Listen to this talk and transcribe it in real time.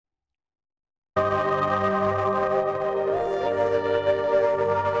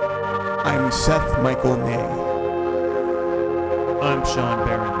I'm Seth Michael May. I'm Sean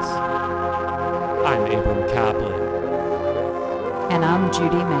Behrens. I'm Abram Kaplan. And I'm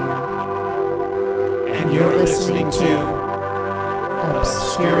Judy Mayer. And you're listening to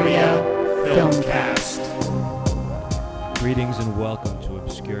Obscuria Filmcast. Greetings and welcome to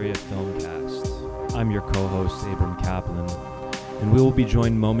Obscuria Filmcast. I'm your co-host, Abram Kaplan, and we will be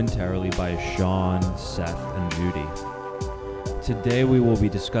joined momentarily by Sean, Seth, and Judy. Today we will be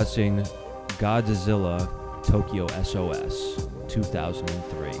discussing Godzilla Tokyo S.O.S.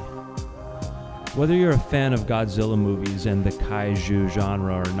 2003. Whether you're a fan of Godzilla movies and the Kaiju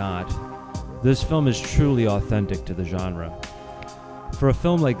genre or not, this film is truly authentic to the genre. For a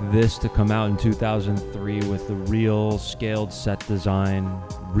film like this to come out in 2003 with the real scaled set design,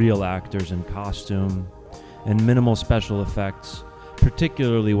 real actors in costume, and minimal special effects,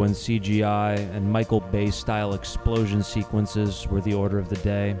 particularly when CGI and Michael Bay-Style explosion sequences were the order of the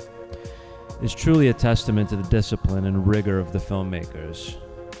day, is truly a testament to the discipline and rigor of the filmmakers.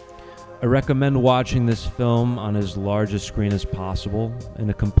 I recommend watching this film on as large a screen as possible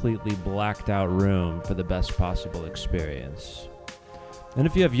in a completely blacked out room for the best possible experience. And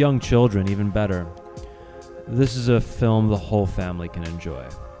if you have young children, even better. This is a film the whole family can enjoy.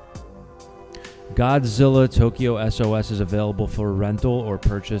 Godzilla Tokyo S.O.S. is available for rental or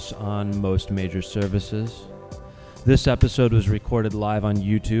purchase on most major services. This episode was recorded live on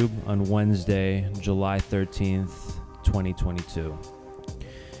YouTube on Wednesday, July 13th, 2022.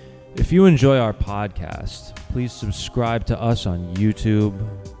 If you enjoy our podcast, please subscribe to us on YouTube,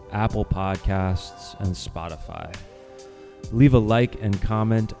 Apple Podcasts, and Spotify. Leave a like and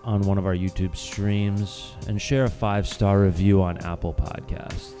comment on one of our YouTube streams, and share a 5-star review on Apple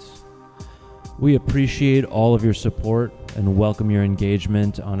Podcasts. We appreciate all of your support and welcome your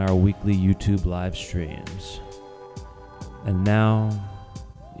engagement on our weekly YouTube live streams. And now,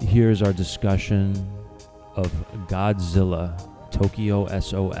 here's our discussion of Godzilla Tokyo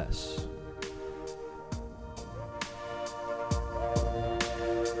S.O.S.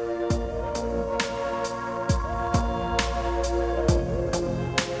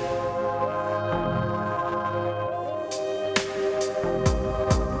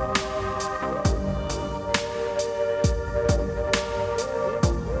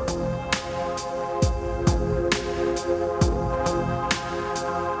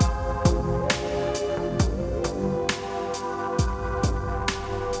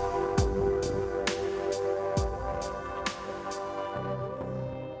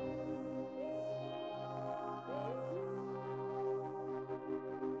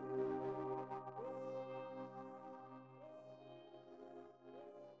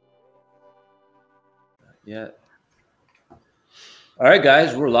 Yeah. All right,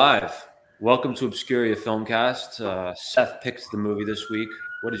 guys, we're live. Welcome to Obscuria Filmcast. Seth picks the movie this week.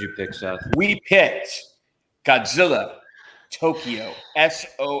 What did you pick, Seth? We picked Godzilla Tokyo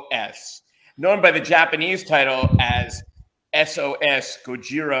S.O.S., known by the Japanese title as S.O.S.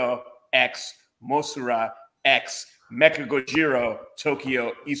 Gojira X Mosura X Mecha Gojira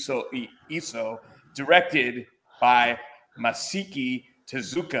Tokyo Iso, directed by Masaki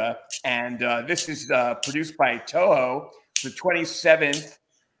Tezuka, and this is produced by Toho, the 27th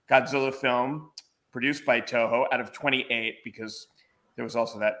Godzilla film produced by Toho out of 28, because there was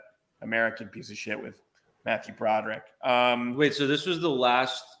also that American piece of shit with Matthew Broderick. Wait, so this was the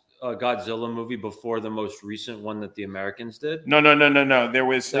last Godzilla movie before the most recent one that the Americans did? No. There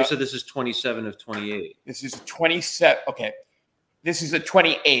was. So this is 27 of 28. This is 27. Okay, this is the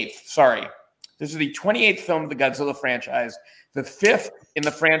 28th. Sorry, this is the 28th film of the Godzilla franchise, the 5th in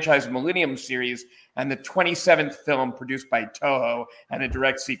the franchise Millennium series, and the 27th film produced by Toho, and a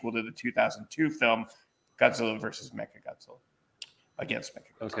direct sequel to the 2002 film Godzilla vs. Mechagodzilla against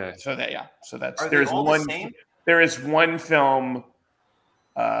Mechagodzilla. Okay. So that's Are there's they all one. the same? There is one film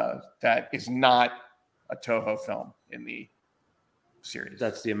that is not a Toho film in the series.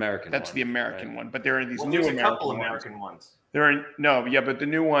 That's the American That's one, the American right? one, but there are these Well, new there's a couple ones. American ones. There are but the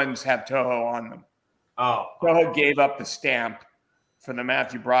new ones have Toho on them. Oh, Toho gave up the stamp for the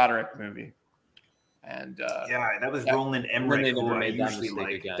Matthew Broderick movie, and yeah, that was yeah. Roland Emmerich. They never who I made that usually mistake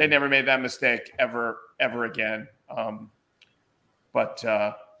like. again. they never made that mistake ever again.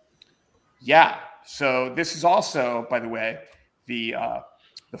 Yeah. So this is also, by the way, the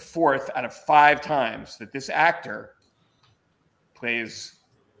 4th out of 5 times that this actor plays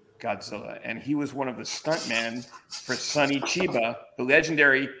Godzilla, and he was one of the stuntmen for Sonny Chiba, the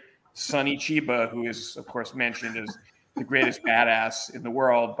legendary Sonny Chiba, who is, of course, mentioned as the greatest badass in the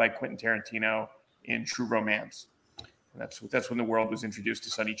world by Quentin Tarantino in True Romance. And that's when the world was introduced to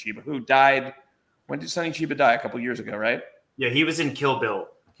Sonny Chiba, who died. When did Sonny Chiba die? A couple years ago, right? Yeah, he was in Kill Bill.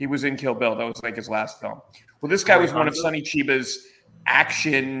 He was in Kill Bill. That was like his last film. Well, this guy was one of Sonny Chiba's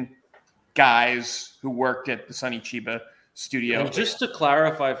action guys who worked at the Sonny Chiba studio. And just to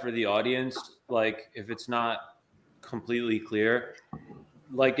clarify for the audience, like if it's not completely clear,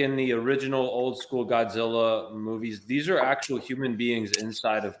 like in the original old school Godzilla movies, these are actual human beings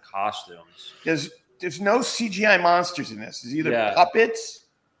inside of costumes. There's no CGI monsters in this. It's either puppets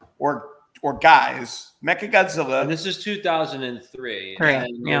or guys. Mechagodzilla. And this is 2003,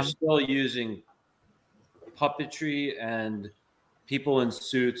 and they're still using puppetry and people in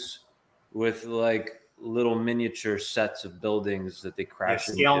suits with like little miniature sets of buildings that they crash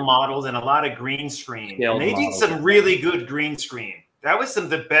into. Scale models and a lot of green screen. Scale and they models. did some really good green screen. That was some of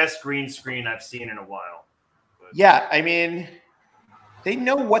the best green screen I've seen in a while. Yeah, I mean, they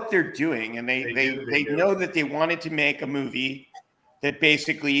know what they're doing, and they know that they wanted to make a movie that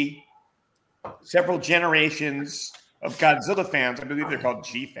basically several generations of Godzilla fans, I believe they're called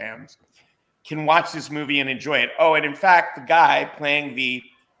G fans, can watch this movie and enjoy it. Oh, and in fact, the guy playing the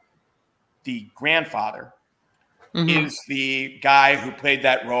grandfather is the guy who played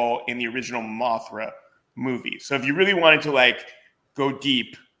that role in the original Mothra movie. So if you really wanted to like go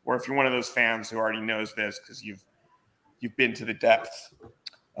deep, or if you're one of those fans who already knows this because you've been to the depths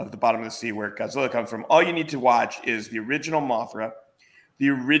of the bottom of the sea where Godzilla comes from, all you need to watch is the original Mothra, the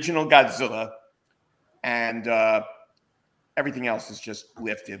original Godzilla, and everything else is just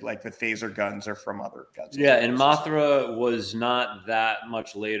lifted. Like the phaser guns are from other Godzilla. Yeah, and Mothra was not that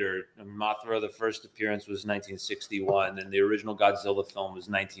much later. Mothra, the first appearance was 1961, and the original Godzilla film was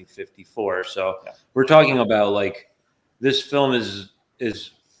 1954. So we're talking about like this film is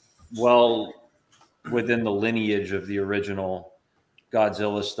well within the lineage of the original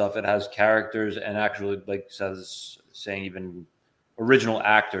Godzilla stuff. It has characters and actually, like saying even original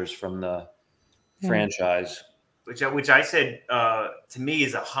actors from the franchise. Which I said to me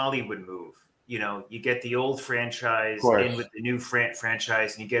is a Hollywood move. You know, you get the old franchise in with the new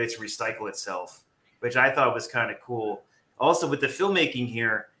franchise, and you get it to recycle itself, which I thought was kind of cool. Also, with the filmmaking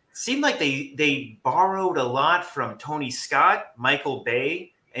here, it seemed like they borrowed a lot from Tony Scott, Michael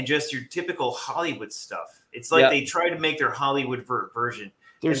Bay, and just your typical Hollywood stuff. It's like they tried to make their Hollywood version.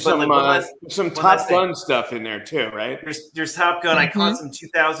 There's some Top Gun stuff in there too, right? There's Top Gun. I caught some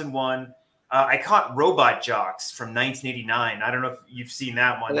 2001. I caught Robot Jocks from 1989. I don't know if you've seen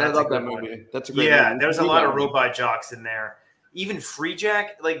that one. I love that movie. That's a great movie. Yeah, there's a lot of Robot Jocks in there. Even Free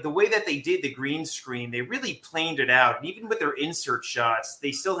Jack, like the way that they did the green screen, they really planed it out. And even with their insert shots,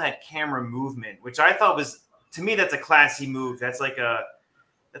 they still had camera movement, which I thought was, to me, that's a classy move. That's like a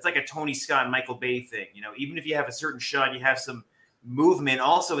Tony Scott and Michael Bay thing. You know, even if you have a certain shot, you have some movement.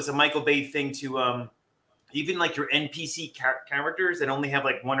 Also, it's a Michael Bay thing to even like your NPC characters that only have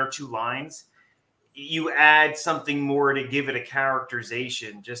like one or two lines, you add something more to give it a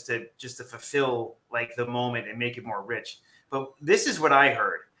characterization just to fulfill like the moment and make it more rich. But this is what I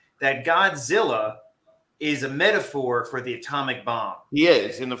heard, that Godzilla is a metaphor for the atomic bomb. He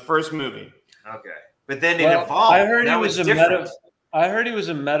is in the first movie. Okay. But then it evolved. I heard he was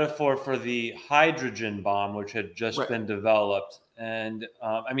a metaphor for the hydrogen bomb, which had just been developed. And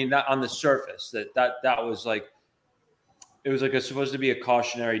I mean, that on the surface, that was like, it was like supposed to be a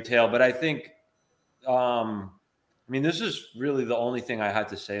cautionary tale. But I think, I mean, this is really the only thing I had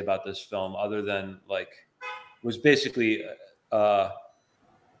to say about this film, other than like, was basically the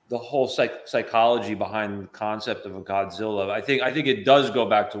whole psychology behind the concept of a Godzilla. I think it does go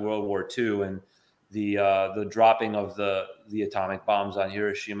back to World War II and the dropping of the atomic bombs on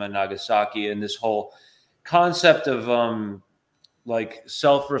Hiroshima and Nagasaki, and this whole concept of like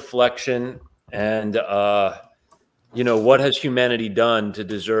self-reflection and what has humanity done to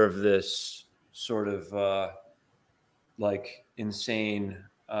deserve this sort of like insane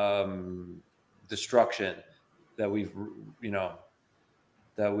destruction that we've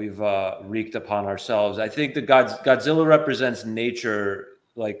wreaked upon ourselves. I think that Godzilla represents nature,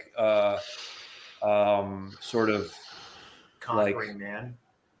 like sort of conquering, like, man.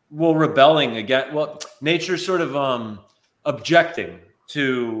 Well, rebelling again. Well, nature sort of objecting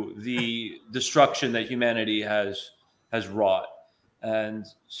to the destruction that humanity has wrought, and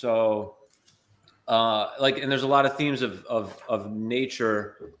so and there's a lot of themes of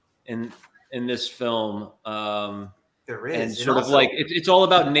nature in this film. There is, and sort of like it's all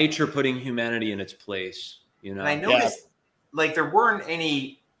about nature putting humanity in its place. You know, and I noticed like there weren't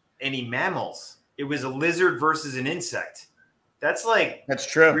any mammals. It was a lizard versus an insect. That's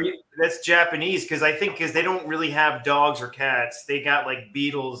true. That's Japanese because they don't really have dogs or cats. They got like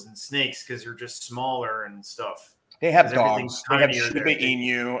beetles and snakes because they're just smaller and stuff. They have dogs. They have Shiba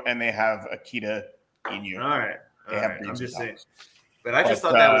Inu and they have Akita Inu. All right. They have I'm just saying. But I just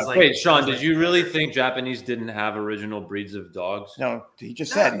thought that was like. Wait, Sean, did you really think Japanese didn't have original breeds of dogs? No, he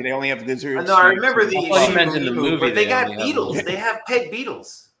just said they only have lizards. No, I remember the. I thought you meant in the movie, but they got only have beetles. lizards. They have pet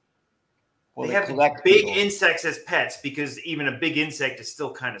beetles. Well, they have collect big beetles. insects as pets because even a big insect is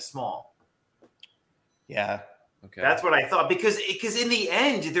still kind of small. Yeah. Okay. That's what I thought because in the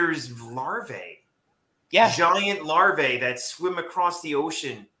end there's larvae. Yeah. Giant larvae that swim across the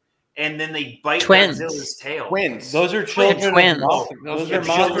ocean and then they bite Twins. Godzilla's tail. Twins. Those are children. Twins. Those are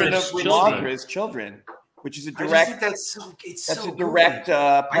children of Mothra's Mothra's children, which is a I just direct. think that's That's so a direct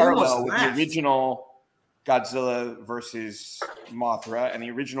parallel with the laughed. original Godzilla versus Mothra and the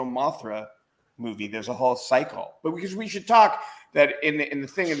original Mothra movie. There's a whole cycle, but because we should talk that in the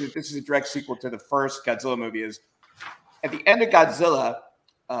thing is that this is a direct sequel to the first Godzilla movie. Is at the end of Godzilla,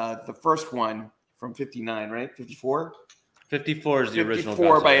 the first one from '59, right? '54. 54 is the original.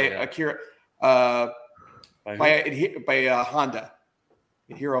 54 Godzilla, by yeah. Akira, By by Honda,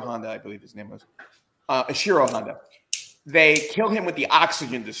 Hiro Honda, I believe his name was Ishiro Honda. They kill him with the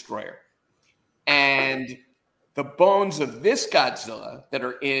oxygen destroyer, and the bones of this Godzilla that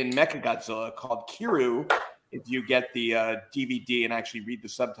are in Mechagodzilla called Kiryu. If you get the DVD and actually read the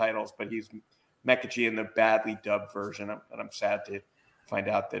subtitles, but he's Mechaji in the badly dubbed version, and I'm sad to find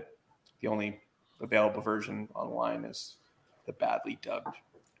out that the only available version online is the badly dubbed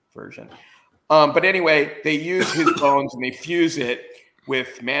version. But anyway, they use his bones and they fuse it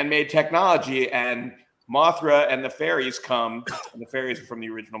with man-made technology, and Mothra and the fairies come, and the fairies are from the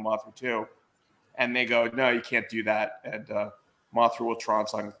original Mothra too, and they go, no, you can't do that, and Mothra will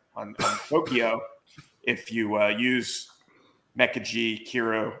trounce on Tokyo if you use Mechaji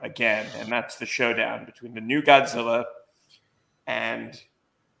Kiryu again, and that's the showdown between the new Godzilla and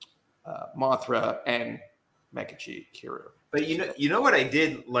Mothra and Mechaji Kiryu. But you know what I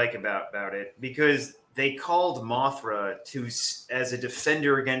did like about it, because they called Mothra as a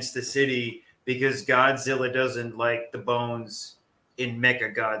defender against the city because Godzilla doesn't like the bones in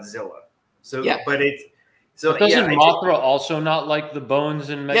Mechagodzilla. So Yeah. but it's so But doesn't yeah, Mothra also not like the bones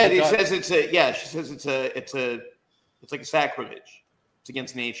in Mechagodzilla? Yeah, she says it's like a sacrilege. It's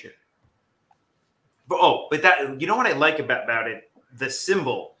against nature. but that you know what I like about it, the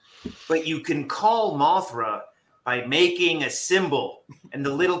symbol. But you can call Mothra by making a symbol, and the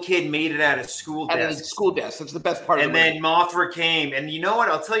little kid made it out of school And then desk. school desk. That's the best part of And the then movie. Mothra came, and you know what?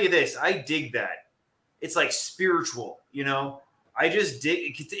 I'll tell you this: I dig that. It's like spiritual, you know. I just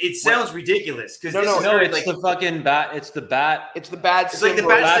dig. It sounds ridiculous because No, No, it's like the fucking bat. It's the bat. It's the bad It's like the symbol.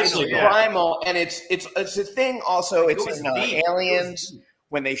 bat It's signal, the yeah. primal, and it's a thing. Also, It it's goes in deep. It goes Aliens deep.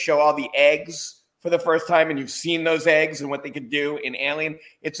 when they show all the eggs for the first time, and you've seen those eggs and what they could do in Alien.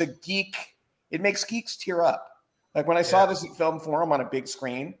 It's a geek. It makes geeks tear up. Like when I saw this at Film Forum on a big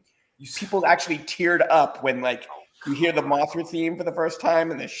screen, people actually teared up when like you hear the Mothra theme for the first time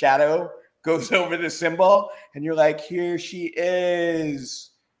and the shadow goes over the symbol, and you're like, here she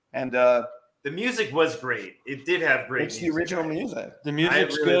is. And the music was great. It did have great. it's the original music. The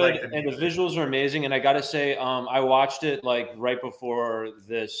music's really good, like the and the music. visuals are amazing. And I gotta say, I watched it like right before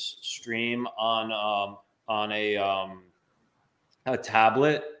this stream on a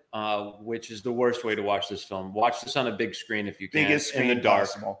tablet, which is the worst way to watch this film. Watch this on a big screen if you can, Biggest screen in the dark.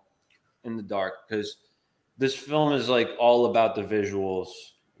 possible. In the dark, because this film is like all about the visuals.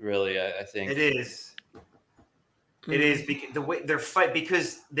 Really, I think It is. It is because the way they're fight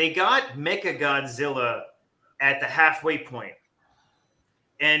because they got Mechagodzilla at the halfway point,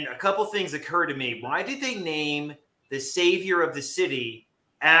 and a couple things occur to me. Why did they name the savior of the city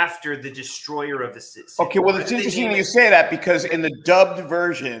after the destroyer of the city? Okay, well, Why it's did they interesting name when you it- say that because in the dubbed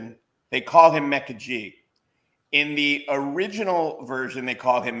version, they call him Mecha G. In the original version, they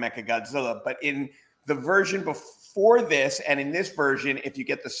call him Mecha Godzilla. But in the version before this and in this version, if you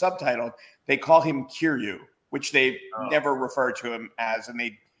get the subtitle, they call him Kiryu, which they never refer to him as. And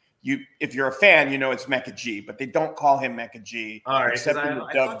if you're a fan, you know it's Mecha G, but they don't call him Mecha G All right, except 'cause in the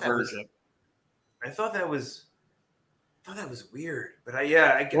I dubbed thought that was- version. I thought that was weird, but I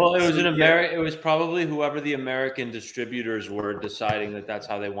get Well, it was so, an yeah. It was probably whoever the American distributors were deciding that that's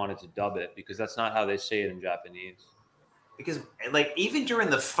how they wanted to dub it, because that's not how they say it in Japanese. Because like even during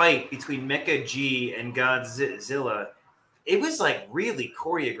the fight between Mecha G and Godzilla, it was like really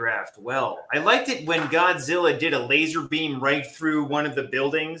choreographed well. I liked it when Godzilla did a laser beam right through one of the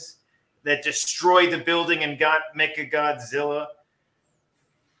buildings that destroyed the building and got Mecha Godzilla.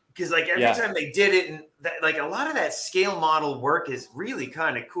 Because like every time they did it, and like a lot of that scale model work is really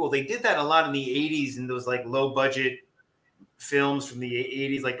kind of cool. They did that a lot in the 80s in those like low budget films from the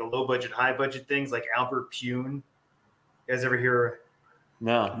 80s, like the low budget, high budget things like Albert Pune. You guys ever hear?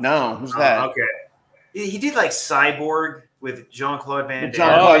 No. No, who's that? Okay. He did like Cyborg. with Jean-Claude Van Damme.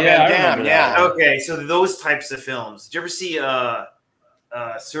 Jean-Claude Van I Damme, remember that. yeah. Okay, so those types of films. Did you ever see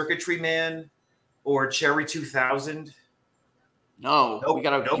Circuitry Man or Cherry 2000? No, Nope, we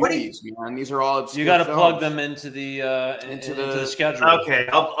got to do nobody? these, man. These are all obscure You got to films. plug them into the into the schedule. Okay,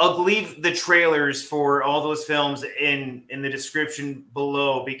 I'll leave the trailers for all those films in the description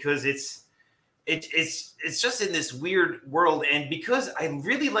below because it's just in this weird world, and because I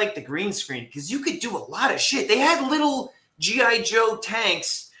really like the green screen because you could do a lot of shit. They had little G.I. Joe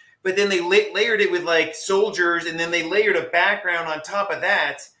tanks, but then they layered it with like soldiers, and then they layered a background on top of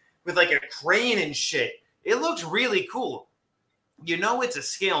that with like a crane and shit. It looks really cool. You know it's a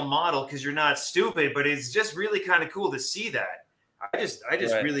scale model because you're not stupid, but it's just really kind of cool to see that. I just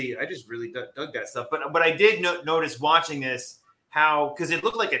Right. really dug that stuff. But I did notice watching this how because it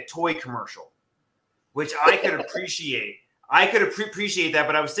looked like a toy commercial, which I could appreciate. I could appreciate that,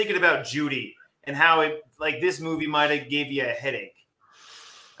 but I was thinking about Judy and how it like this movie might have gave you a headache.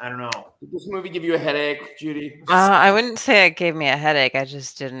 I don't know. Did this movie give you a headache, Judy? I wouldn't say it gave me a headache. I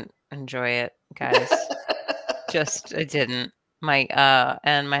just didn't enjoy it, guys. I didn't.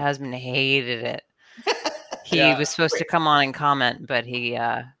 And my husband hated it. He was supposed to come on and comment, but he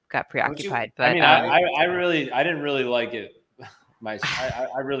got preoccupied. But I mean, I didn't really like it.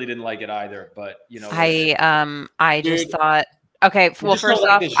 I really didn't like it either. But you know, I just thought. Okay, well, just don't first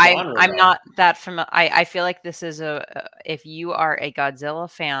like off, this genre, I'm though. not that familiar. I feel like this is if you are a Godzilla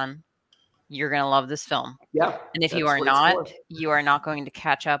fan, you're gonna love this film. Yeah. And if you that's are what it's not, for. you are not going to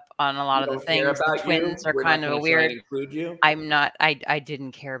catch up on a lot We of the don't care things. The about you. twins are We're kind not of a gonna try weird. and include you. I'm not. I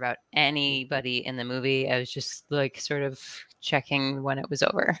didn't care about anybody in the movie. I was just like sort of checking when it was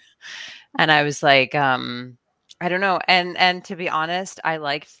over, and I was like, I don't know. And to be honest, I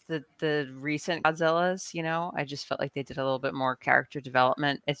liked the recent Godzillas. You know, I just felt like they did a little bit more character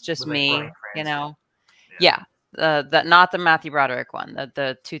development. It's just With, like, me, Bryan you Cranston. know. Yeah. The not the Matthew Broderick one,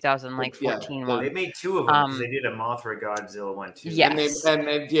 the 2014 They one. made two of them because they did a Mothra Godzilla one too. Yes. And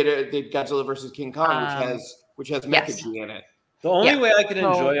they did Godzilla versus King Kong, which has yes. Mecha G in it. The only Yeah. way I can So-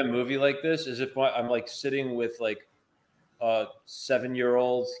 enjoy a movie like this is if I'm like sitting with like a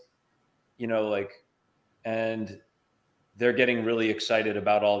 7-year-old, you know, like, and they're getting really excited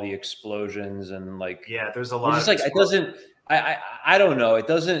about all the explosions and like, Yeah, there's a it's lot. just like it doesn't. I don't know. It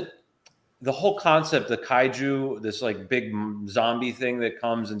doesn't. The whole concept, the kaiju, this like big zombie thing that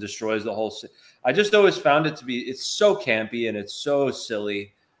comes and destroys the whole. I just always found it to be. It's so campy and it's so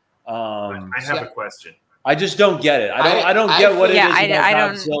silly. I have a question. I just don't get it. I don't get what it is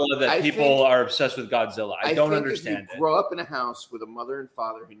about Godzilla that people are obsessed with Godzilla. I don't understand if you grow up in a house with a mother and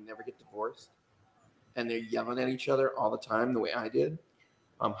father who never get divorced, and they're yelling at each other all the time, the way I did.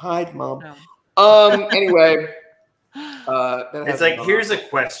 Hi, Mom. No. Anyway, It's like here's a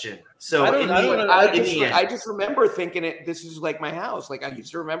question. So I just remember thinking this is like my house. Like I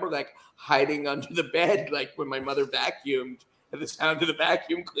used to remember like hiding under the bed, like when my mother vacuumed, and the sound of the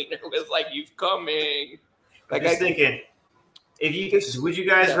vacuum cleaner was like, "He's coming." Like I'm just thinking, would you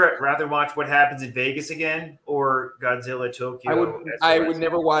guys rather watch What Happens in Vegas again or Godzilla Tokyo? I would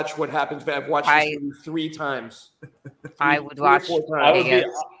never watch What Happens, but I've watched this movie 3 times. I would watch.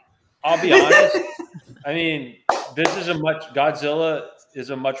 I'll be honest. I mean, Godzilla is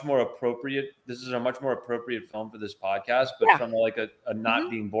a much more appropriate. This is a much more appropriate film for this podcast. But from like a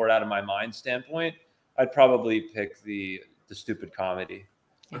not being bored out of my mind standpoint, I'd probably pick the stupid comedy.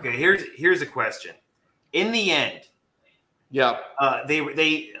 Okay, here's a question. In the end, they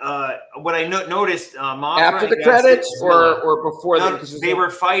what I noticed Mothra after the credits or before they were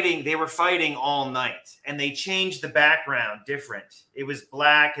fighting all night, and they changed the background different. It was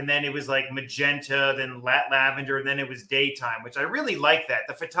black, and then it was like magenta, then lavender, and then it was daytime, which I really like that.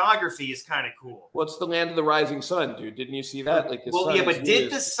 The photography is kind of cool. Well, it's the land of the rising sun, dude. Didn't you see that? Like, but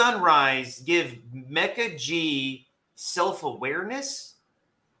did the sunrise give Mecha G self-awareness?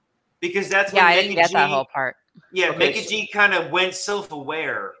 Because that's when I didn't get that whole part. Yeah, okay, Mecha G kind of went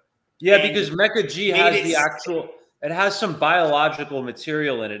self-aware. Yeah, because Mecha G has it has some biological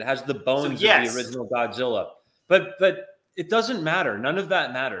material in it. It has the bones of the original Godzilla. But it doesn't matter. None of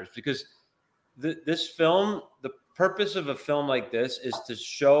that matters because this film, the purpose of a film like this is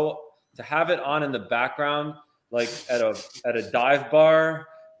to have it on in the background, like at a dive bar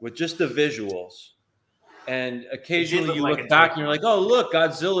with just the visuals. And occasionally you look back and you're like, oh, look,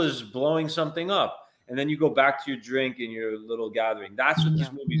 Godzilla's blowing something up. And then you go back to your drink and your little gathering. That's what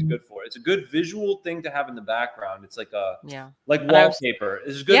this movie's good for. It's a good visual thing to have in the background. It's like wallpaper.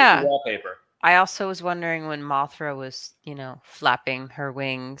 It's good for wallpaper. I also was wondering when Mothra was, flapping her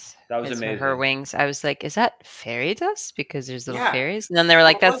wings. That was amazing. Her wings. I was like, is that fairy dust? Because there's little fairies. And then they were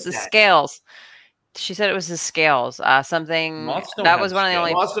like, that's the scales. She said it was the scales. Something Moths don't that have was one of the scales.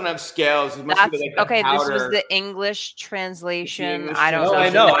 only. Moths don't have scales. It must That's be like the okay. This was powder. the English translation. English I don't No, know. I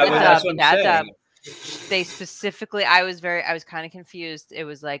know. That's what I'm That's saying. They specifically. I was kind of confused. It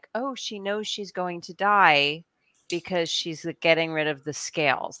was like, oh, she knows she's going to die because she's getting rid of the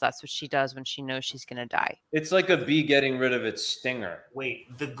scales. That's what she does when she knows she's going to die. It's like a bee getting rid of its stinger.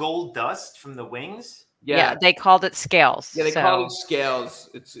 Wait, the gold dust from the wings? Yeah, they called it scales. Yeah, they call it scales.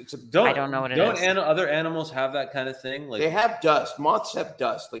 It's a. I don't know what it is. Don't other animals have that kind of thing? Like They have dust. Moths have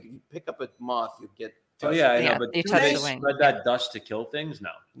dust. Like if you pick up a moth, you get. oh dust. yeah, I Yeah, know. But you do touch they the wing. spread that dust to kill things? No.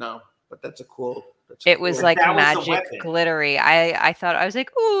 No, but that's a cool. It was like That was the magic, weapon. glittery. I thought I was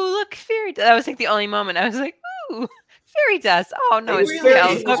like, ooh, look, fairy dust. That was like the only moment I was like, ooh, fairy dust. Oh no, It it's was fairy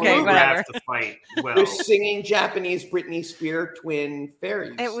scales. dust. Okay, Well, whatever. Have to fight well. They're singing Japanese Britney Spears twin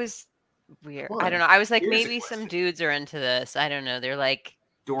fairies. It was weird. Come on. I don't know. I was like, Here's a maybe some question. dudes are into this. I don't know. They're like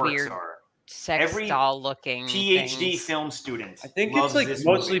Dorks weird are. sex Every doll looking PhD things. film student. I think loves it's like this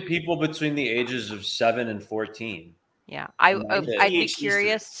mostly movie. people between the ages of 7 and 14. Yeah, Like I'd be PhD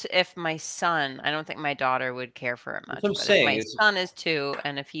curious if my son. I don't think my daughter would care for it much. That's what I'm But saying, if my it's- son is 2,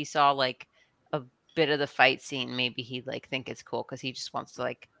 and if he saw like a bit of the fight scene, maybe he'd like think it's cool because he just wants to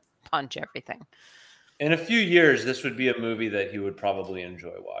like punch everything. In a few years, this would be a movie that he would probably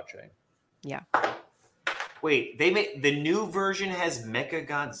enjoy watching. Yeah. Wait, they made the new version has Mecha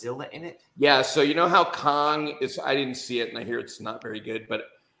Godzilla in it? Yeah, so you know how Kong is. I didn't see it, and I hear it's not very good. But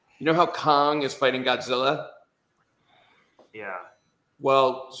you know how Kong is fighting Godzilla? Yeah.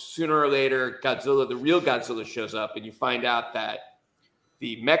 Well, sooner or later, Godzilla, the real Godzilla, shows up, and you find out that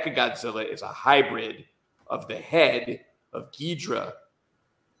the Mecha Godzilla is a hybrid of the head of Ghidra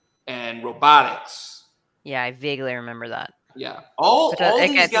and robotics. Yeah, I vaguely remember that. Yeah, All But I these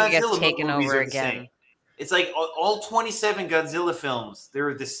think it gets Godzilla taken movies over are the again. same. It's like all 27 Godzilla films,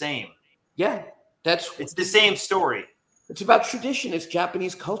 they're the same. yeah, It's the same story. It's about tradition. It's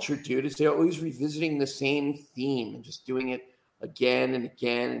Japanese culture, dude. It's they're always revisiting the same theme and just doing it again and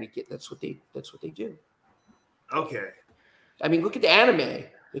again and again. That's what they do. Okay. I mean, look at the anime.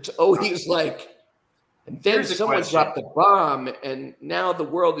 It's always like, and then Here's a someone question. dropped a bomb, and now the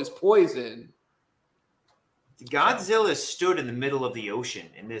world is poisoned. Godzilla stood in the middle of the ocean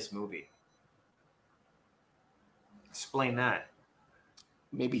in this movie. Explain that.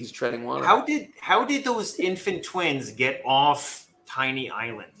 Maybe he's treading water. How did those infant twins get off Tiny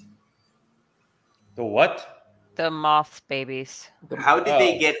Island? The what? The moth babies. How did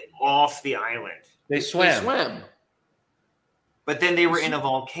they Oh. get off the island? They They swam. swam. But then they were in a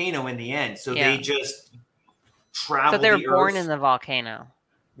volcano in the end, so Yeah. they just So traveled. they were the born Earth. in the volcano.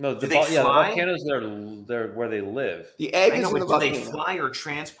 No, Do they the fly? volcanoes they're where they live. The egg I is know, in the but do they volcano. fly or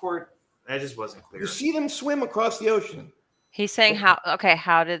transport? That just wasn't clear. You see them swim across the ocean. He's saying how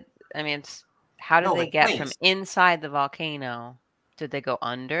did No, they the get from twins. inside the volcano? Did they go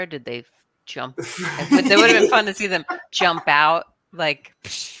under? Did they jump? But that would have been fun to see them jump out like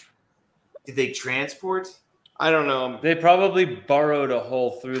Did they transport? I don't know. They probably burrowed a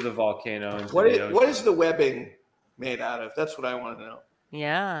hole through the volcano into What the is, ocean. what is the webbing made out of? That's what I want to know.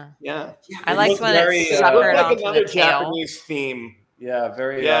 yeah. Yeah. I It liked looked when very, it It suckered looked like onto another the tail. Japanese theme. Yeah,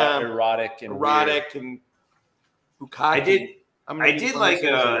 very Yeah. erotic and weird. Erotic and bukkake. I did making fun of like,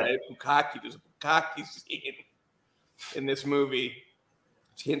 this, right? Bukkake. There's a bukkake scene in this movie.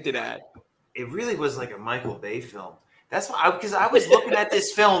 It's hinted at. It really was like a Michael Bay film. That's why, because I was looking at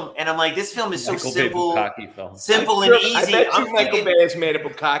this film and I'm like, this film is so Michael Bay simple, bukkake film. simple I'm and sure- easy. I bet I'm you Michael thinking, Bay has made a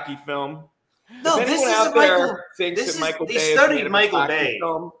bukkake film. no, If this anyone is out a Michael. there thinks this that is- Michael they Bay has studied made a Michael bukkake Bay.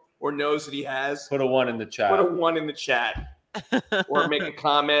 film or knows that he has, Put a 1 in the chat. put a 1 in the chat or make a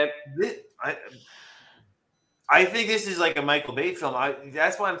comment. I think this is like a Michael Bay film.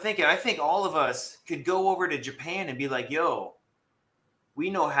 That's what I'm thinking. I think all of us could go over to Japan and be like, "Yo, we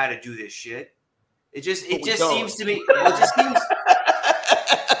know how to do this shit." It just But we don't. seems to me. It just seems.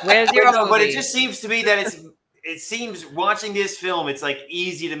 Where's your No, but it movie? just seems to me that it seems watching this film, it's like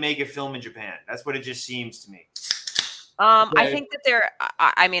easy to make a film in Japan. That's what it just seems to me. I Okay. think that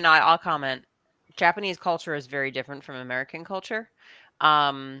I'll comment. Japanese culture is very different from American culture.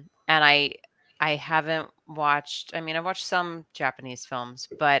 And I haven't watched, I've watched some Japanese films,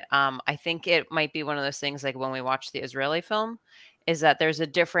 but I think it might be one of those things like when we watch the Israeli film, is that there's a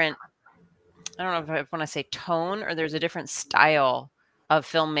different, I don't know if I want to say tone, or there's a different style of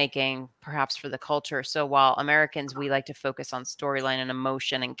filmmaking, perhaps for the culture. So while Americans, we like to focus on storyline and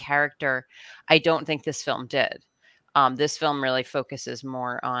emotion and character, I don't think this film did. This film really focuses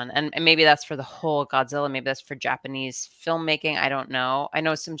more on, and maybe that's for the whole Godzilla, maybe that's for Japanese filmmaking. I don't know. I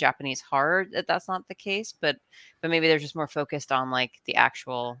know some Japanese horror that's not the case, but maybe they're just more focused on like the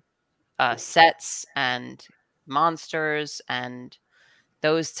actual sets and monsters and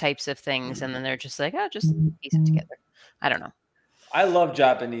those types of things, and then they're just like, oh, just piece it together. I don't know. I love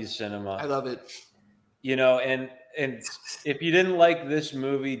Japanese cinema. I love it. You know, and if you didn't like this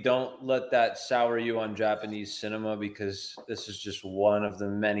movie, don't let that sour you on Japanese cinema, because this is just one of the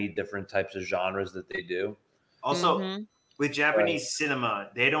many different types of genres that they do. Also, with Japanese cinema,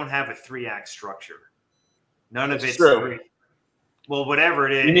 they don't have a 3-act structure. None of it's true. Well, whatever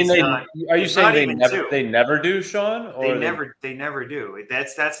it is. You mean are you saying they never do, Sean? Or they never do.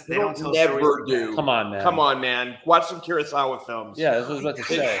 That's they don't tell never stories. do. Come on, man. Come on, man. Watch some Kurosawa films. Yeah, that's what I was about to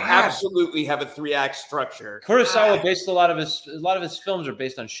They say. absolutely have a 3-act structure. Kurosawa based a lot of his films are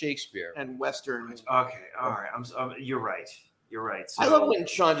based on Shakespeare And Western. Okay, all right. You're right. You're right. So, I love when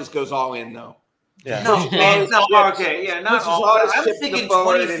Sean just goes all in, though. Yeah. No, okay, yeah, not all. I'm thinking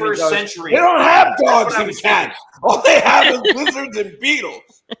 21st century. They don't have dogs and cats. All they have is lizards and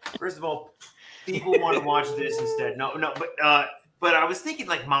beetles. First of all, people want to watch this instead. No, but I was thinking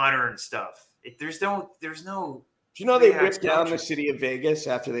like modern stuff. There's no. Do you know they ripped down the city of Vegas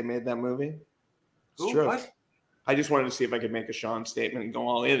after they made that movie? It's true. What? I just wanted to see if I could make a Sean statement and go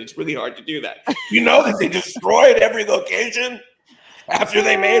all in. It's really hard to do that. You know that they destroyed every location after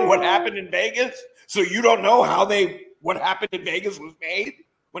they made What Happened in Vegas? So you don't know what happened in Vegas was made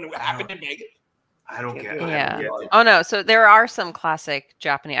when it happened in Vegas? I don't get it. Yeah. Oh no. So there are some classic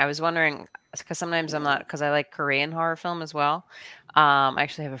Japanese. I was wondering because sometimes I'm not, because I like Korean horror film as well. I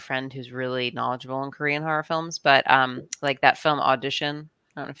actually have a friend who's really knowledgeable in Korean horror films, but like that film Audition.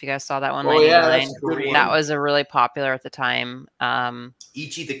 I don't know if you guys saw that one. Oh yeah, that's a good one. That was a really popular at the time.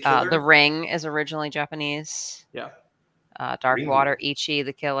 Ichi the Killer. The Ring is originally Japanese. Yeah. Dark Ring. Water, Ichi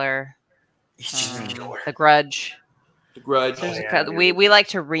the Killer. Ichi the Killer. The Grudge. The Grudge. We like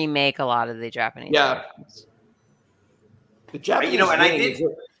to remake a lot of the Japanese. Yeah. The Japanese,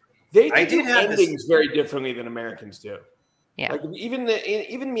 they do have endings very differently than Americans do. Yeah. Like even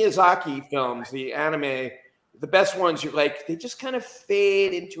Miyazaki films, the anime, the best ones, you're like, they just kind of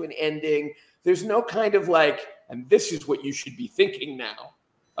fade into an ending. There's no kind of like, and this is what you should be thinking now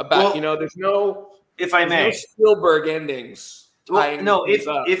about. Well, there's no. If I may, no Spielberg endings. Well, no, if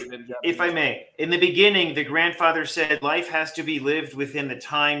I may, in the beginning, the grandfather said life has to be lived within the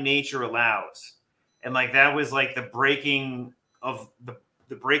time nature allows, and like that was like the breaking of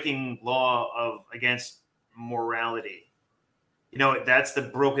the breaking law of against morality. That's the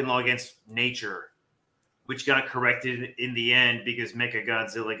broken law against nature, which got corrected in the end because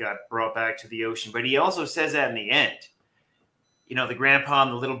Mechagodzilla got brought back to the ocean. But he also says that in the end. The grandpa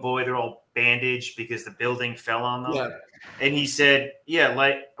and the little boy, they're all bandaged because the building fell on them. Yeah. And he said,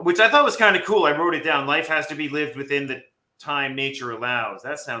 which I thought was kind of cool. I wrote it down. Life has to be lived within the time nature allows.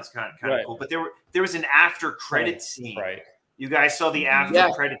 That sounds kind of cool. But there was an after credit scene. Right. You guys saw the after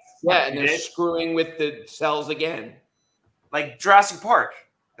credit scene. Yeah, and they're screwing with the cells again. Like Jurassic Park.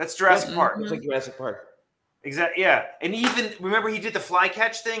 That's Jurassic Park. It's like Jurassic Park. Exactly. Yeah. And even remember he did the fly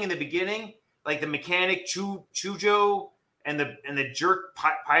catch thing in the beginning, like the mechanic Chujo and the jerk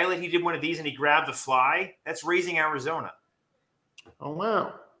pilot. He did one of these and he grabbed the fly. That's Raising Arizona. Oh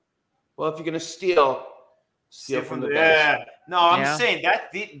wow. Well, if you're gonna steal from the best. Yeah. No, I'm saying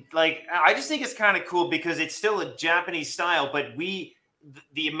that I just think it's kind of cool because it's still a Japanese style, but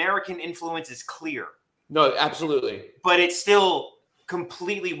the American influence is clear. No, absolutely. But it's still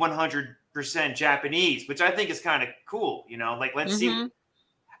completely 100% Japanese, which I think is kind of cool. Let's see,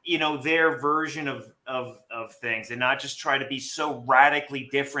 their version of things, and not just try to be so radically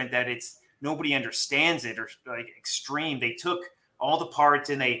different that it's nobody understands it or like extreme. They took all the parts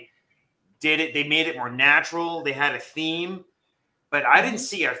and they did it. They made it more natural. They had a theme, but I didn't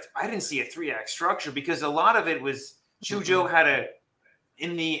see a 3-act structure because a lot of it was Chujo had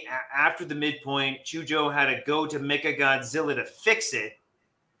after the midpoint, Chujo had to go to Mechagodzilla to fix it.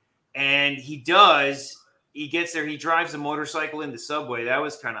 And he does. He gets there. He drives a motorcycle in the subway. That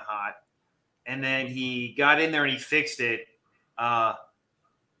was kind of hot. And then he got in there and he fixed it. And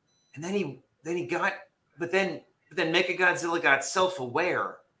then Mechagodzilla got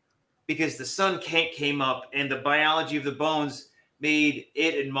self-aware because the sun came up and the biology of the bones made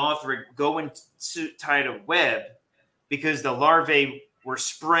it and Mothra go inside a web because the larvae were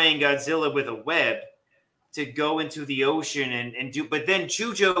spraying Godzilla with a web to go into the ocean and do. But then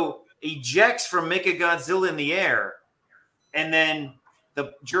Chujo ejects from Mechagodzilla in the air, and then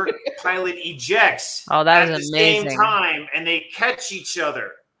the jerk pilot ejects at the same amazing. time, and they catch each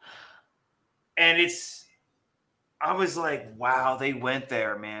other. And I was like, wow, they went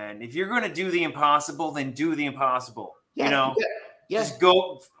there, man. If you're going to do the impossible, then do the impossible. Just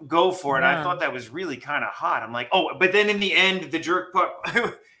go for it. Yeah. I thought that was really kind of hot. I'm like, oh, but then in the end, the jerk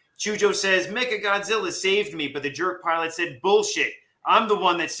Chujo says, Mechagodzilla saved me, but the jerk pilot said, bullshit. I'm the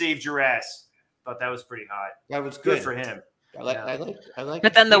one that saved your ass. Thought that was pretty hot. That was Good for him. I like.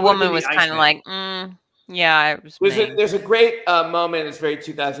 But then the He would've woman been was the kind of Iceman. like, yeah, it was me. There's a great moment. It's very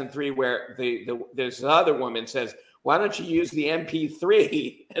 2003 where there's another woman says, "Why don't you use the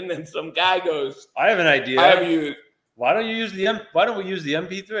MP3?" And then some guy goes, I have an idea. Why don't we use the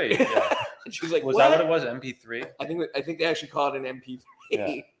MP3? Yeah. She's like, was what? that what it was? MP3? I think they actually call it an MP3.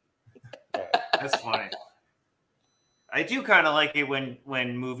 Yeah. That's funny. I do kind of like it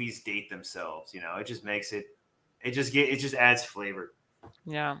when movies date themselves. It just makes it. It just adds flavor.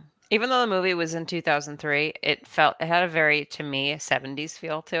 Yeah. Even though the movie was in 2003, it had a very, to me, 70s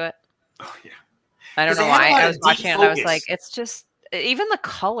feel to it. Oh yeah. I don't know why. I was watching it and I was like, it's just even the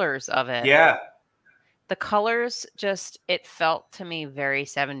colors of it. Yeah. The colors it felt to me very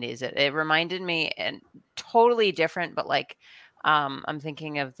 70s. It reminded me, and totally different, but like I'm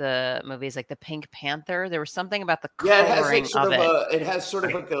thinking of the movies like the Pink Panther. There was something about the coloring of it. It has sort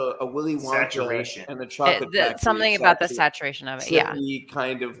of like a Willy Wonka saturation and the chocolate factory. Something about the saturation of it, yeah.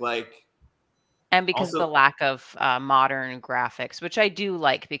 Kind of like. And because of the lack of modern graphics, which I do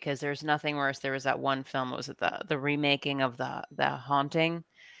like, because there's nothing worse. There was that one film, was it the remaking of the Haunting?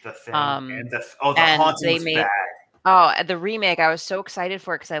 The film and the Haunting was bad. Oh, the remake, I was so excited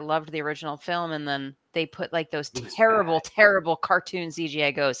for it because I loved the original film, and then they put like those terrible cartoon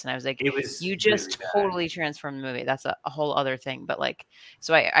CGI ghosts, and I was like, you just really totally transformed the movie. That's a whole other thing. But like,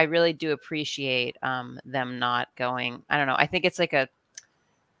 so I really do appreciate them not going. I don't know. I think it's like I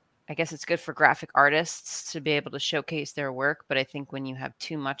guess it's good for graphic artists to be able to showcase their work, but I think when you have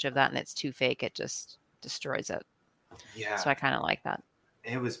too much of that and it's too fake, it just destroys it. Yeah. So I kind of like that.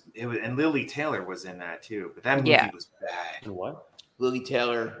 It was, and Lily Taylor was in that too, but that movie was bad. What? Lily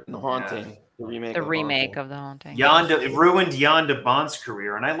Taylor in The Haunting, the remake. Of The Haunting. It ruined Yonda Bond's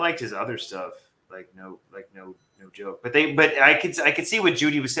career, and I liked his other stuff. No joke. But I could see what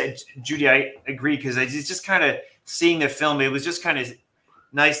Judy was saying. Judy, I agree, because I just kind of seeing the film. It was just kind of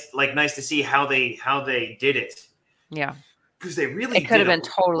nice to see how they did it. Yeah, because they really it could have been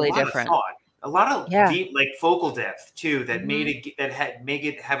totally different. A lot of deep, like focal depth too, that made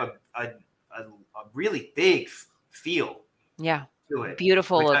it have a really big feel. Yeah, to it.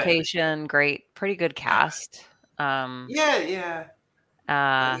 Beautiful location, pretty good cast. But yeah.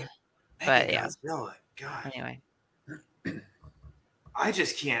 Godzilla, God. Anyway, I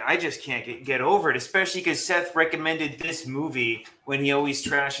just can't get over it, especially because Seth recommended this movie when he always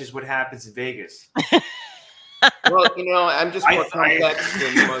trashes what happens in Vegas. Well, I'm just more complex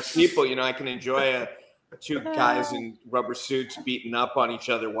than most people. I can enjoy two guys in rubber suits beating up on each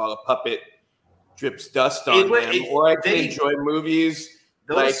other while a puppet drips dust on them. Or I can enjoy movies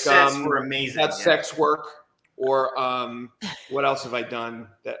like sets were amazing. That's Sex Work. Or what else have I done?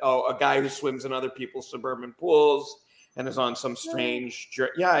 A guy who swims in other people's suburban pools and is on some strange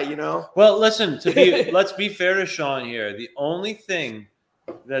Well, listen, let's be fair to Sean here. The only thing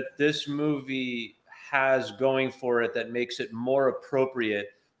that this movie has going for it that makes it more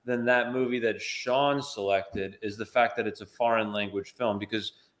appropriate than that movie that Sean selected is the fact that it's a foreign language film,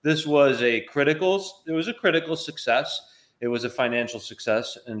 because this was a critical success. It was a financial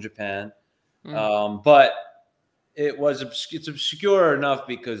success in Japan. But it's obscure enough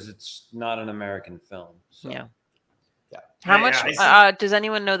because it's not an American film. So. Yeah. How much does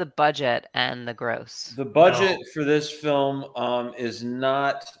anyone know the budget and the gross? The budget for this film is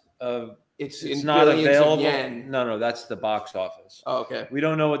not it's not available. No, that's the box office. Oh, okay. We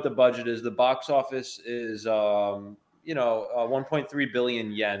don't know what the budget is. The box office is 1.3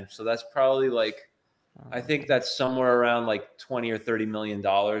 billion yen. So that's probably like, I think that's somewhere around like $20 or $30 million.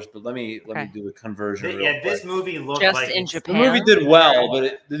 But let me do a conversion. This movie looked just like in Japan. The movie did well,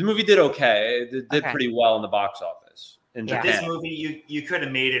 but the movie did okay. It did pretty well in the box office in Japan. This movie, you could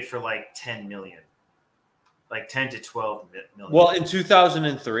have made it for like 10 million, like 10 to 12 million. Well, in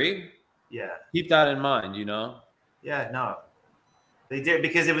 2003. Yeah. Keep that in mind, Yeah, no. They did,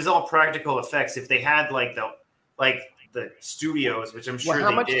 because it was all practical effects. If they had the studios, which I'm sure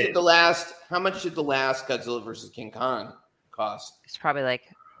how much did. did the last Godzilla versus King Kong cost? It's probably like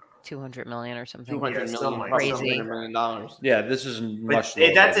 200 million or something. Crazy. $200 million. Yeah, this is much.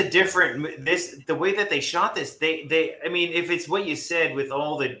 That's a different. The way that they shot this, they. I mean, if it's what you said with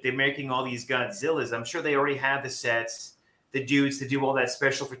they're making all these Godzillas, I'm sure they already have the sets, the dudes to do all that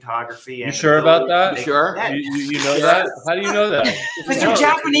special photography. You sure about that? You sure? You know that? How do you know that? Because they're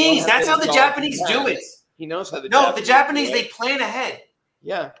Japanese. That's how the Japanese do it. He knows how the Japanese they plan ahead.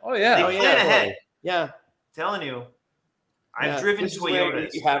 Yeah. Oh yeah. They plan ahead. Yeah. Telling you. I've driven this is where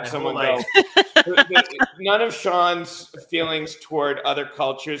Toyotas. you have my someone whole go. life. None of Sean's feelings toward other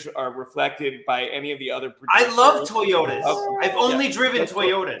cultures are reflected by any of the other producers. I love Toyotas. Oh, I've only driven That's cool.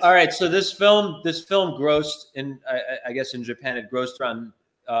 Toyotas. All right, so this film grossed in, I guess in Japan, it grossed around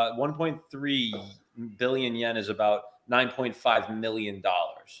 1.3 billion yen, is about $9.5 million.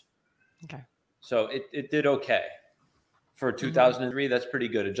 Okay. So it did okay for 2003. That's pretty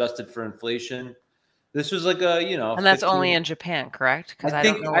good, adjusted for inflation. This was like a, and that's only in Japan, correct? Because I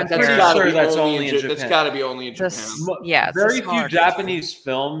don't know. I'm What pretty their- sure that's only in Japan. That's got to be only in Japan. Yeah, it's a very smaller few Japanese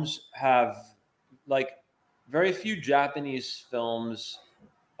films have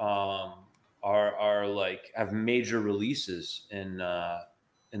are like have major releases in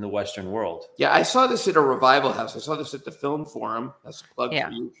the Western world. Yeah, I saw this at a revival house. I saw this at the Film Forum. That's a plug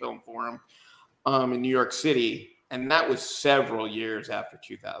for you, Film Forum, in New York City. And that was several years after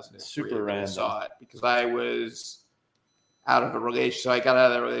 2003. Super random. I saw it because I was out of a relationship. So I got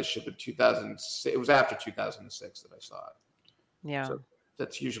out of that relationship in 2006. It was after 2006 that I saw it. Yeah. So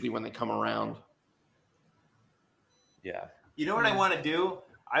that's usually when they come around. Yeah. You know what I want to do?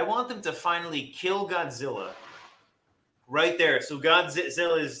 I want them to finally kill Godzilla right there. So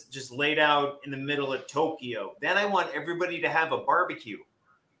Godzilla is just laid out in the middle of Tokyo. Then I want everybody to have a barbecue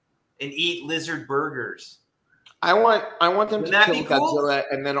and eat lizard burgers. I want them to kill cool? Godzilla,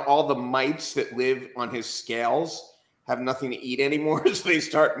 and then all the mites that live on his scales have nothing to eat anymore, so they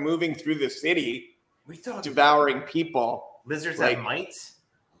start moving through the city, devouring people. Lizards have mites?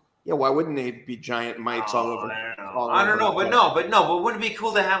 Yeah, why wouldn't they be giant mites all over? I don't know, but wouldn't it be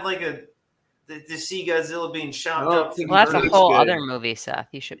cool to have like to see Godzilla being chopped up? Well, that's a whole other movie, Seth.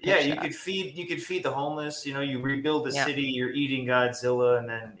 You should. Yeah, you could feed the homeless. You know, you rebuild the city. You're eating Godzilla, and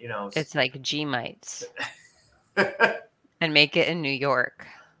then it's like G-mites. And make it in New York.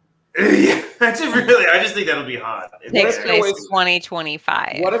 Yeah, I just think that'll be hot. It takes place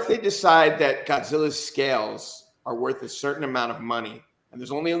 2025. What if they decide that Godzilla's scales are worth a certain amount of money, and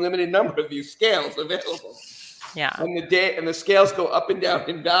there's only a limited number of these scales available? Yeah. And the scales go up and down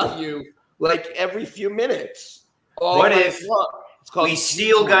in value like every few minutes. What if we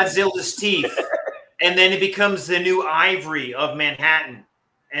steal Godzilla's teeth, and then it becomes the new ivory of Manhattan,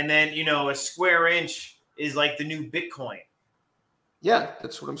 and then a square inch is like the new Bitcoin. Yeah,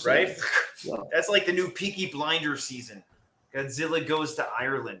 that's what I'm saying. Right? Yeah. That's like the new Peaky Blinders season. Godzilla goes to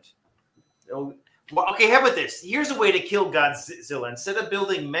Ireland. Well, okay, how about this? Here's a way to kill Godzilla. Instead of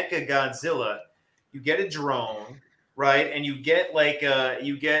building Mecha Godzilla, you get a drone, right? And you get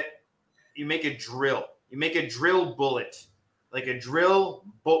you make a drill. You make a drill bullet, like a drill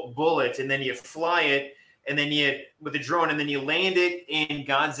bullet, and then you fly it. And then with the drone, and then you land it in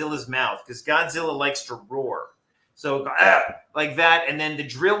Godzilla's mouth because Godzilla likes to roar. So like that, and then the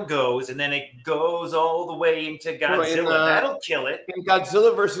drill goes, and then it goes all the way into Godzilla. That'll kill it. In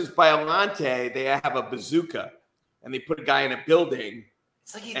Godzilla versus Biollante, they have a bazooka, and they put a guy in a building,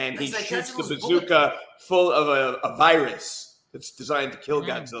 and he shoots the bazooka full of a virus that's designed to kill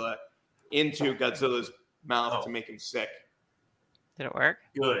Godzilla into Godzilla's mouth to make him sick. Did it work?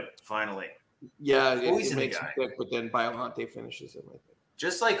 Good, finally. Yeah, it makes him sick, but then Biollante finishes it like that.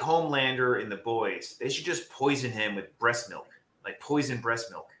 Just like Homelander in The Boys, they should just poison him with breast milk, like poison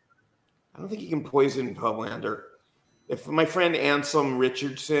breast milk. I don't think you can poison Homelander. If my friend Anselm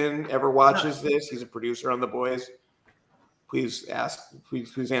Richardson ever watches this, he's a producer on The Boys. Please answer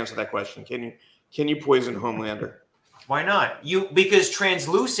that question. Can you poison Homelander? Why not? Because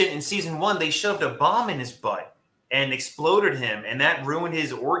Translucent in season 1, they shoved a bomb in his butt and exploded him, and that ruined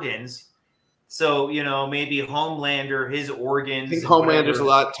his organs. So, maybe Homelander, his organs. I think Homelander's a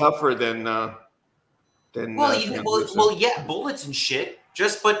lot tougher than bullets and shit.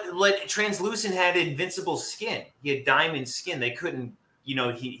 But like Translucent had invincible skin. He had diamond skin. They couldn't, he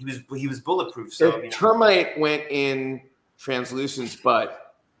was bulletproof. So if Termite went in Translucent's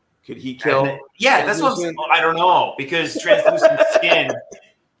butt, could he kill? That's what I'm saying. I don't know, because Translucent skin.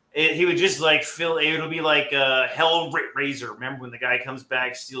 He would just it'll be like Hellraiser. Remember when the guy comes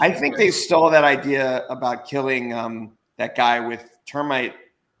back, steals? I think they stole that idea about killing that guy with Termite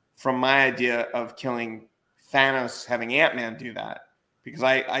from my idea of killing Thanos, having Ant-Man do that. Because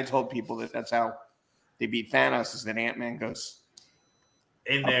I told people that's how they beat Thanos, is that Ant-Man goes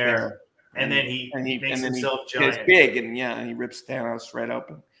in there and then he makes himself giant. Gets big, and he rips Thanos right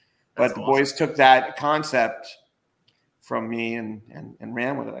open. But the boys took that concept from me and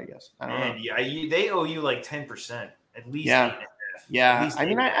ran with it, I guess. I don't know. Yeah, they owe you like 10%, at least. Yeah. I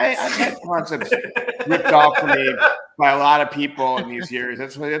mean, I've had concepts ripped off from me by a lot of people in these years.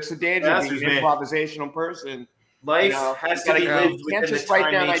 That's the danger of being an improvisational person. Life has to be lived you can't within just the write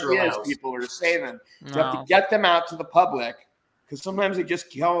time down nature ideas allows. people are saying. You have to No. get them out to the public, because sometimes they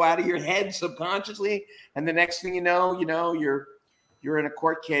just go out of your head subconsciously, and the next thing you know, you're in a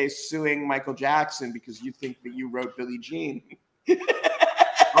court case suing Michael Jackson because you think that you wrote Billie Jean.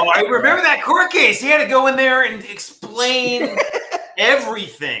 Oh, I remember that court case. He had to go in there and explain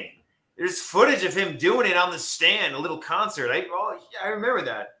everything. There's footage of him doing it on the stand, a little concert. I remember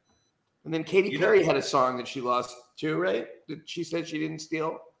that. And then Katy Perry had a song that she lost too, right? That she said she didn't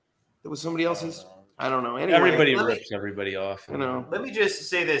steal. That was somebody else's. I don't know. Anyway, Everybody rips everybody off. I know. Let me just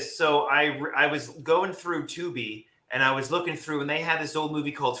say this. So I was going through Tubi, and I was looking through, and they had this old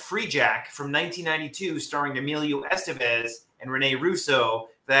movie called Free Jack from 1992 starring Emilio Estevez and Rene Russo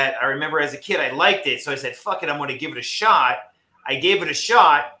that I remember as a kid. I liked it. So I said, fuck it, I'm going to give it a shot. I gave it a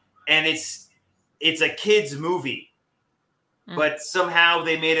shot, and it's a kid's movie. But somehow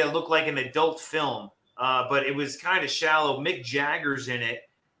they made it look like an adult film. But it was kind of shallow. Mick Jagger's in it,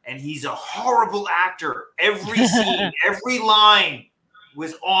 and he's a horrible actor. Every scene, every line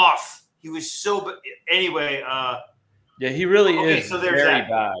was off. He was so... Anyway... yeah, he really is so there's very that.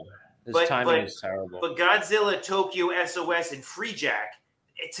 bad. His timing is terrible. But Godzilla, Tokyo, S.O.S, and Free Jack,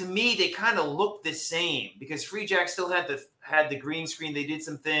 to me, they kind of look the same because Free Jack still had the green screen. They did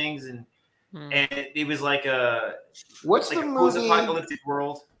some things, and it was like a post-apocalyptic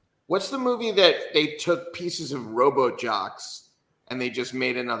world. What's the movie that they took pieces of Robo Jocks and they just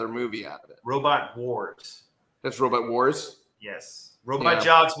made another movie out of it? Robot Wars. That's Robot Wars? Yes. Robot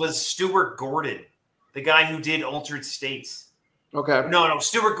Jocks was Stuart Gordon, the guy who did Altered States. Okay. No,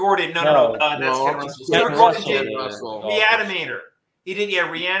 Stuart Gordon. No. That's Ken Russell. Stuart Gordon did Reanimator. He did,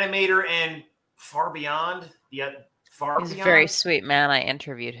 Reanimator and Far Beyond. He's a very sweet man. I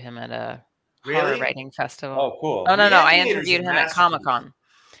interviewed him at a horror writing festival. Oh, cool. Oh, no. I interviewed him at Comic-Con.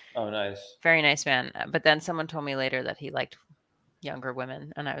 Oh, nice. Very nice man. But then someone told me later that he liked younger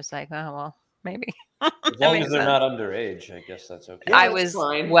women. And I was like, oh, well, maybe. As long as they're not underage, I guess that's okay. I was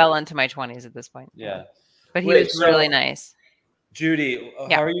well into my 20s at this point. Yeah. But he was really nice. Judy,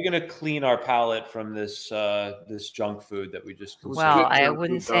 how are you going to clean our palate from this junk food that we just consumed? Well, I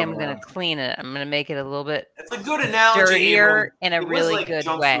wouldn't say I'm going to clean it. I'm going to make it a little bit That's a good analogy, dirtier in a It was really like good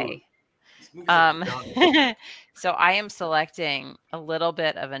junk way. food. So I am selecting a little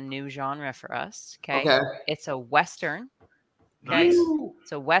bit of a new genre for us. Okay. It's a Western. Okay. Nice.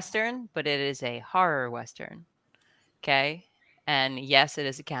 It's a Western, but it is a horror Western. Okay. And yes, it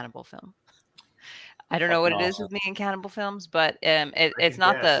is a cannibal film. I don't know what it is with me in cannibal films, but it's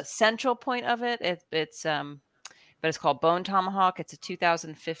not the central point of it. But it's called Bone Tomahawk. It's a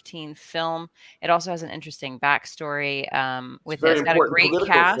 2015 film. It also has an interesting backstory. It's got a great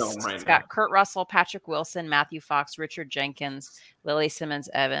cast. It's got Kurt Russell, Patrick Wilson, Matthew Fox, Richard Jenkins, Lily Simmons,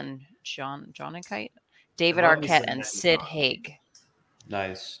 Evan Jonikite, David Arquette, and Sid Haig.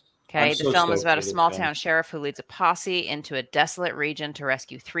 Nice. Okay, the film is about a small town sheriff who leads a posse into a desolate region to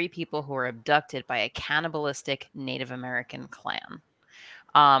rescue 3 people who are abducted by a cannibalistic Native American clan.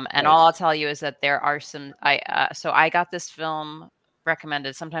 And all I'll tell you is that there are some. So I got this film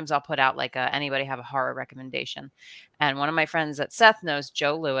recommended. Sometimes I'll put out like anybody have a horror recommendation, and one of my friends that Seth knows,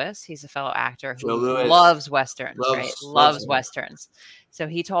 Joe Lewis. He's a fellow actor who loves westerns. Loves westerns. So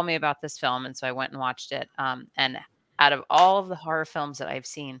he told me about this film, and so I went and watched it. And out of all of the horror films that I've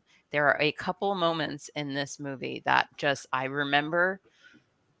seen, there are a couple moments in this movie that just I remember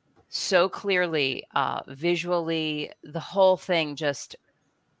so clearly, visually, the whole thing just.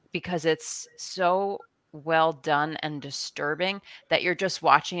 Because it's so well done and disturbing that you're just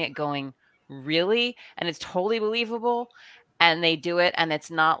watching it going, really? And it's totally believable. And they do it. And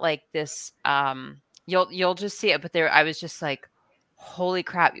it's not like this, you'll just see it. But I was just like, holy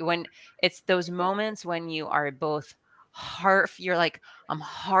crap. When it's those moments when you are both you're like, I'm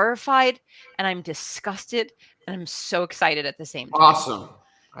horrified and I'm disgusted and I'm so excited at the same time. Awesome.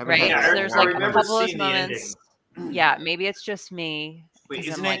 Right. So there's like a couple of moments. Yeah. Maybe it's just me. Wait,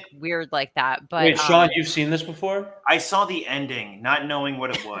 isn't I'm it weird like that? But wait, Sean, you've seen this before? I saw the ending, not knowing what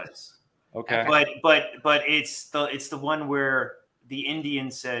it was. Okay. But it's the one where the Indian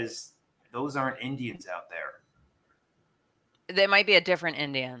says, "Those aren't Indians out there." There might be a different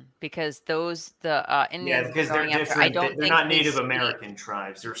Indian because the Indians. Yeah, because they're different. I don't they're not Native American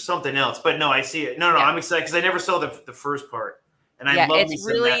tribes. There's something else. But no, I see it. No, I'm excited because I never saw the first part. And I love it's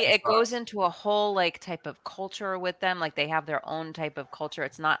really it goes into a whole like type of culture with them. Like they have their own type of culture.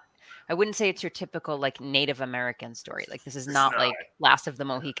 It's not. I wouldn't say it's your typical like Native American story. Like this is not like Last of the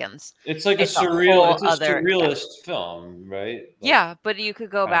Mohicans. It's like it's a surrealist film, right? Yeah, but you could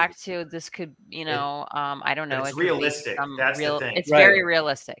go back to this. Could I don't know. It's realistic. That's the thing. It's very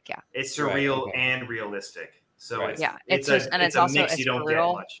realistic. Yeah. It's surreal and realistic. So Right. it's just and it's a also mix it's you don't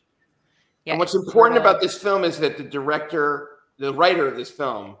brutal. get much. Yeah, And what's it's important brutal. about this film is that the writer of this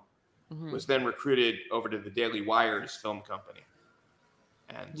film, Mhm. was then recruited over to the Daily Wire's film company.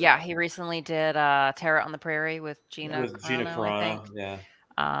 And he recently did Terror on the Prairie with Gina Carano, I think. Yeah.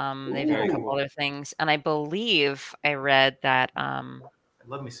 They've done a Ooh. couple other things, and I believe I read that. I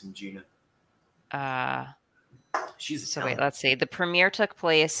love me some Gina. She's So wait, let's see. The premiere took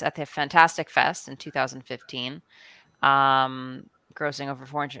place at the Fantastic Fest in 2015, grossing over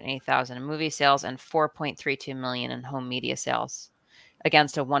 480,000 in movie sales and 4.32 million in home media sales,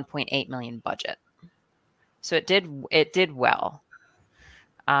 against a 1.8 million budget. So it did well.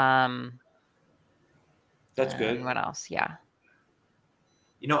 That's and good. What else? Yeah.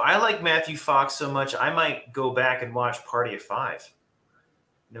 You know, I like Matthew Fox so much, I might go back and watch Party of Five.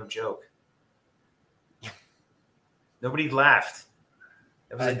 No joke. Nobody laughed.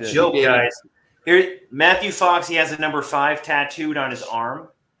 It was a joke, guys. Here, Matthew Fox, he has a number 5 tattooed on his arm.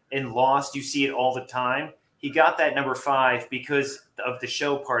 In Lost, you see it all the time. He got that number 5 because of the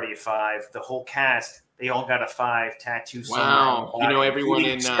show Party of Five. The whole cast, they all got a 5 tattoo. Wow. You know everyone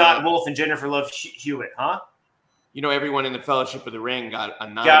in Scott Wolf and Jennifer Love Hewitt, huh? You know everyone in the Fellowship of the Ring got a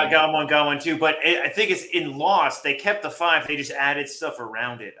 9. Got one too. But I think it's in Lost. They kept the 5. They just added stuff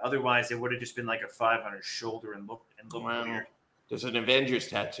around it. Otherwise, it would have just been like a 5 on his shoulder and looked weird. There's an Avengers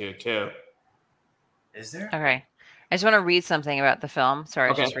tattoo too. Is there? Okay. I just want to read something about the film. Sorry,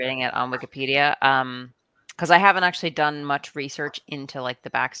 I was Okay. just reading it on Wikipedia. Because I haven't actually done much research into like the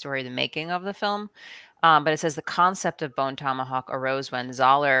backstory, the making of the film. But it says the concept of Bone Tomahawk arose when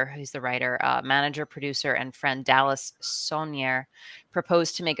Zoller, who's the writer, manager, producer, and friend Dallas Saunier,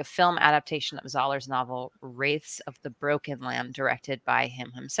 proposed to make a film adaptation of Zoller's novel Wraiths of the Broken Lamb, directed by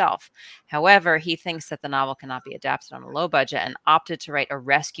him himself. However, he thinks that the novel cannot be adapted on a low budget and opted to write a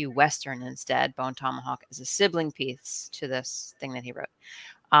rescue western instead, Bone Tomahawk, as a sibling piece to this thing that he wrote.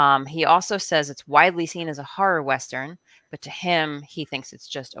 He also says it's widely seen as a horror western, but to him, he thinks it's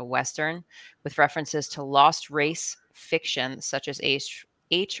just a western with references to lost race fiction such as H.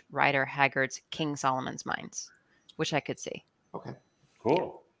 Rider Haggard's King Solomon's Mines, which I could see. Okay.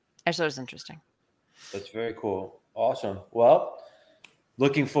 Cool. I just thought it was interesting. That's very cool. Awesome. Well,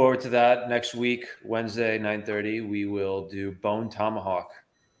 looking forward to that next week, Wednesday, 9:30. We will do Bone Tomahawk.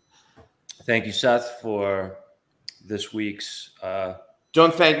 Thank you, Seth, for this week's.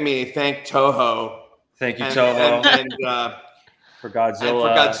 Don't thank me. Thank Toho. Thank you, Toho, and for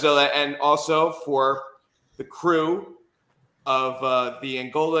Godzilla. And also for the crew of the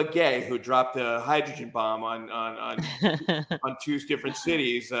Angola Gay who dropped a hydrogen bomb on 2 different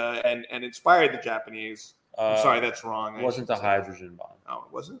cities and inspired the Japanese. I'm sorry, that's wrong. It wasn't a hydrogen bomb. Oh,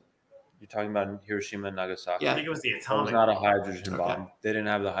 it wasn't? You're talking about Hiroshima and Nagasaki. Yeah. I think it was the It was atomic. not a hydrogen Okay. bomb. They didn't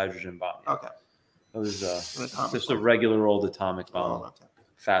have the hydrogen bomb yet. Okay. It was An atomic just bomb. a regular old atomic bomb. Oh, okay.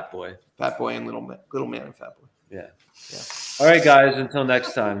 Fat boy. Fat boy and little man and fat boy. Yeah. All right, guys. Until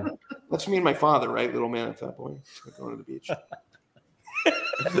next time. That's me and my father, right? Little man and fat boy. We're going to the beach.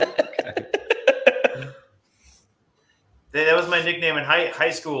 That was my nickname in high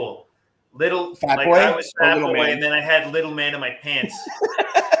school. Little Fat like boy I was or fat little boy, man? and then I had little man in my pants.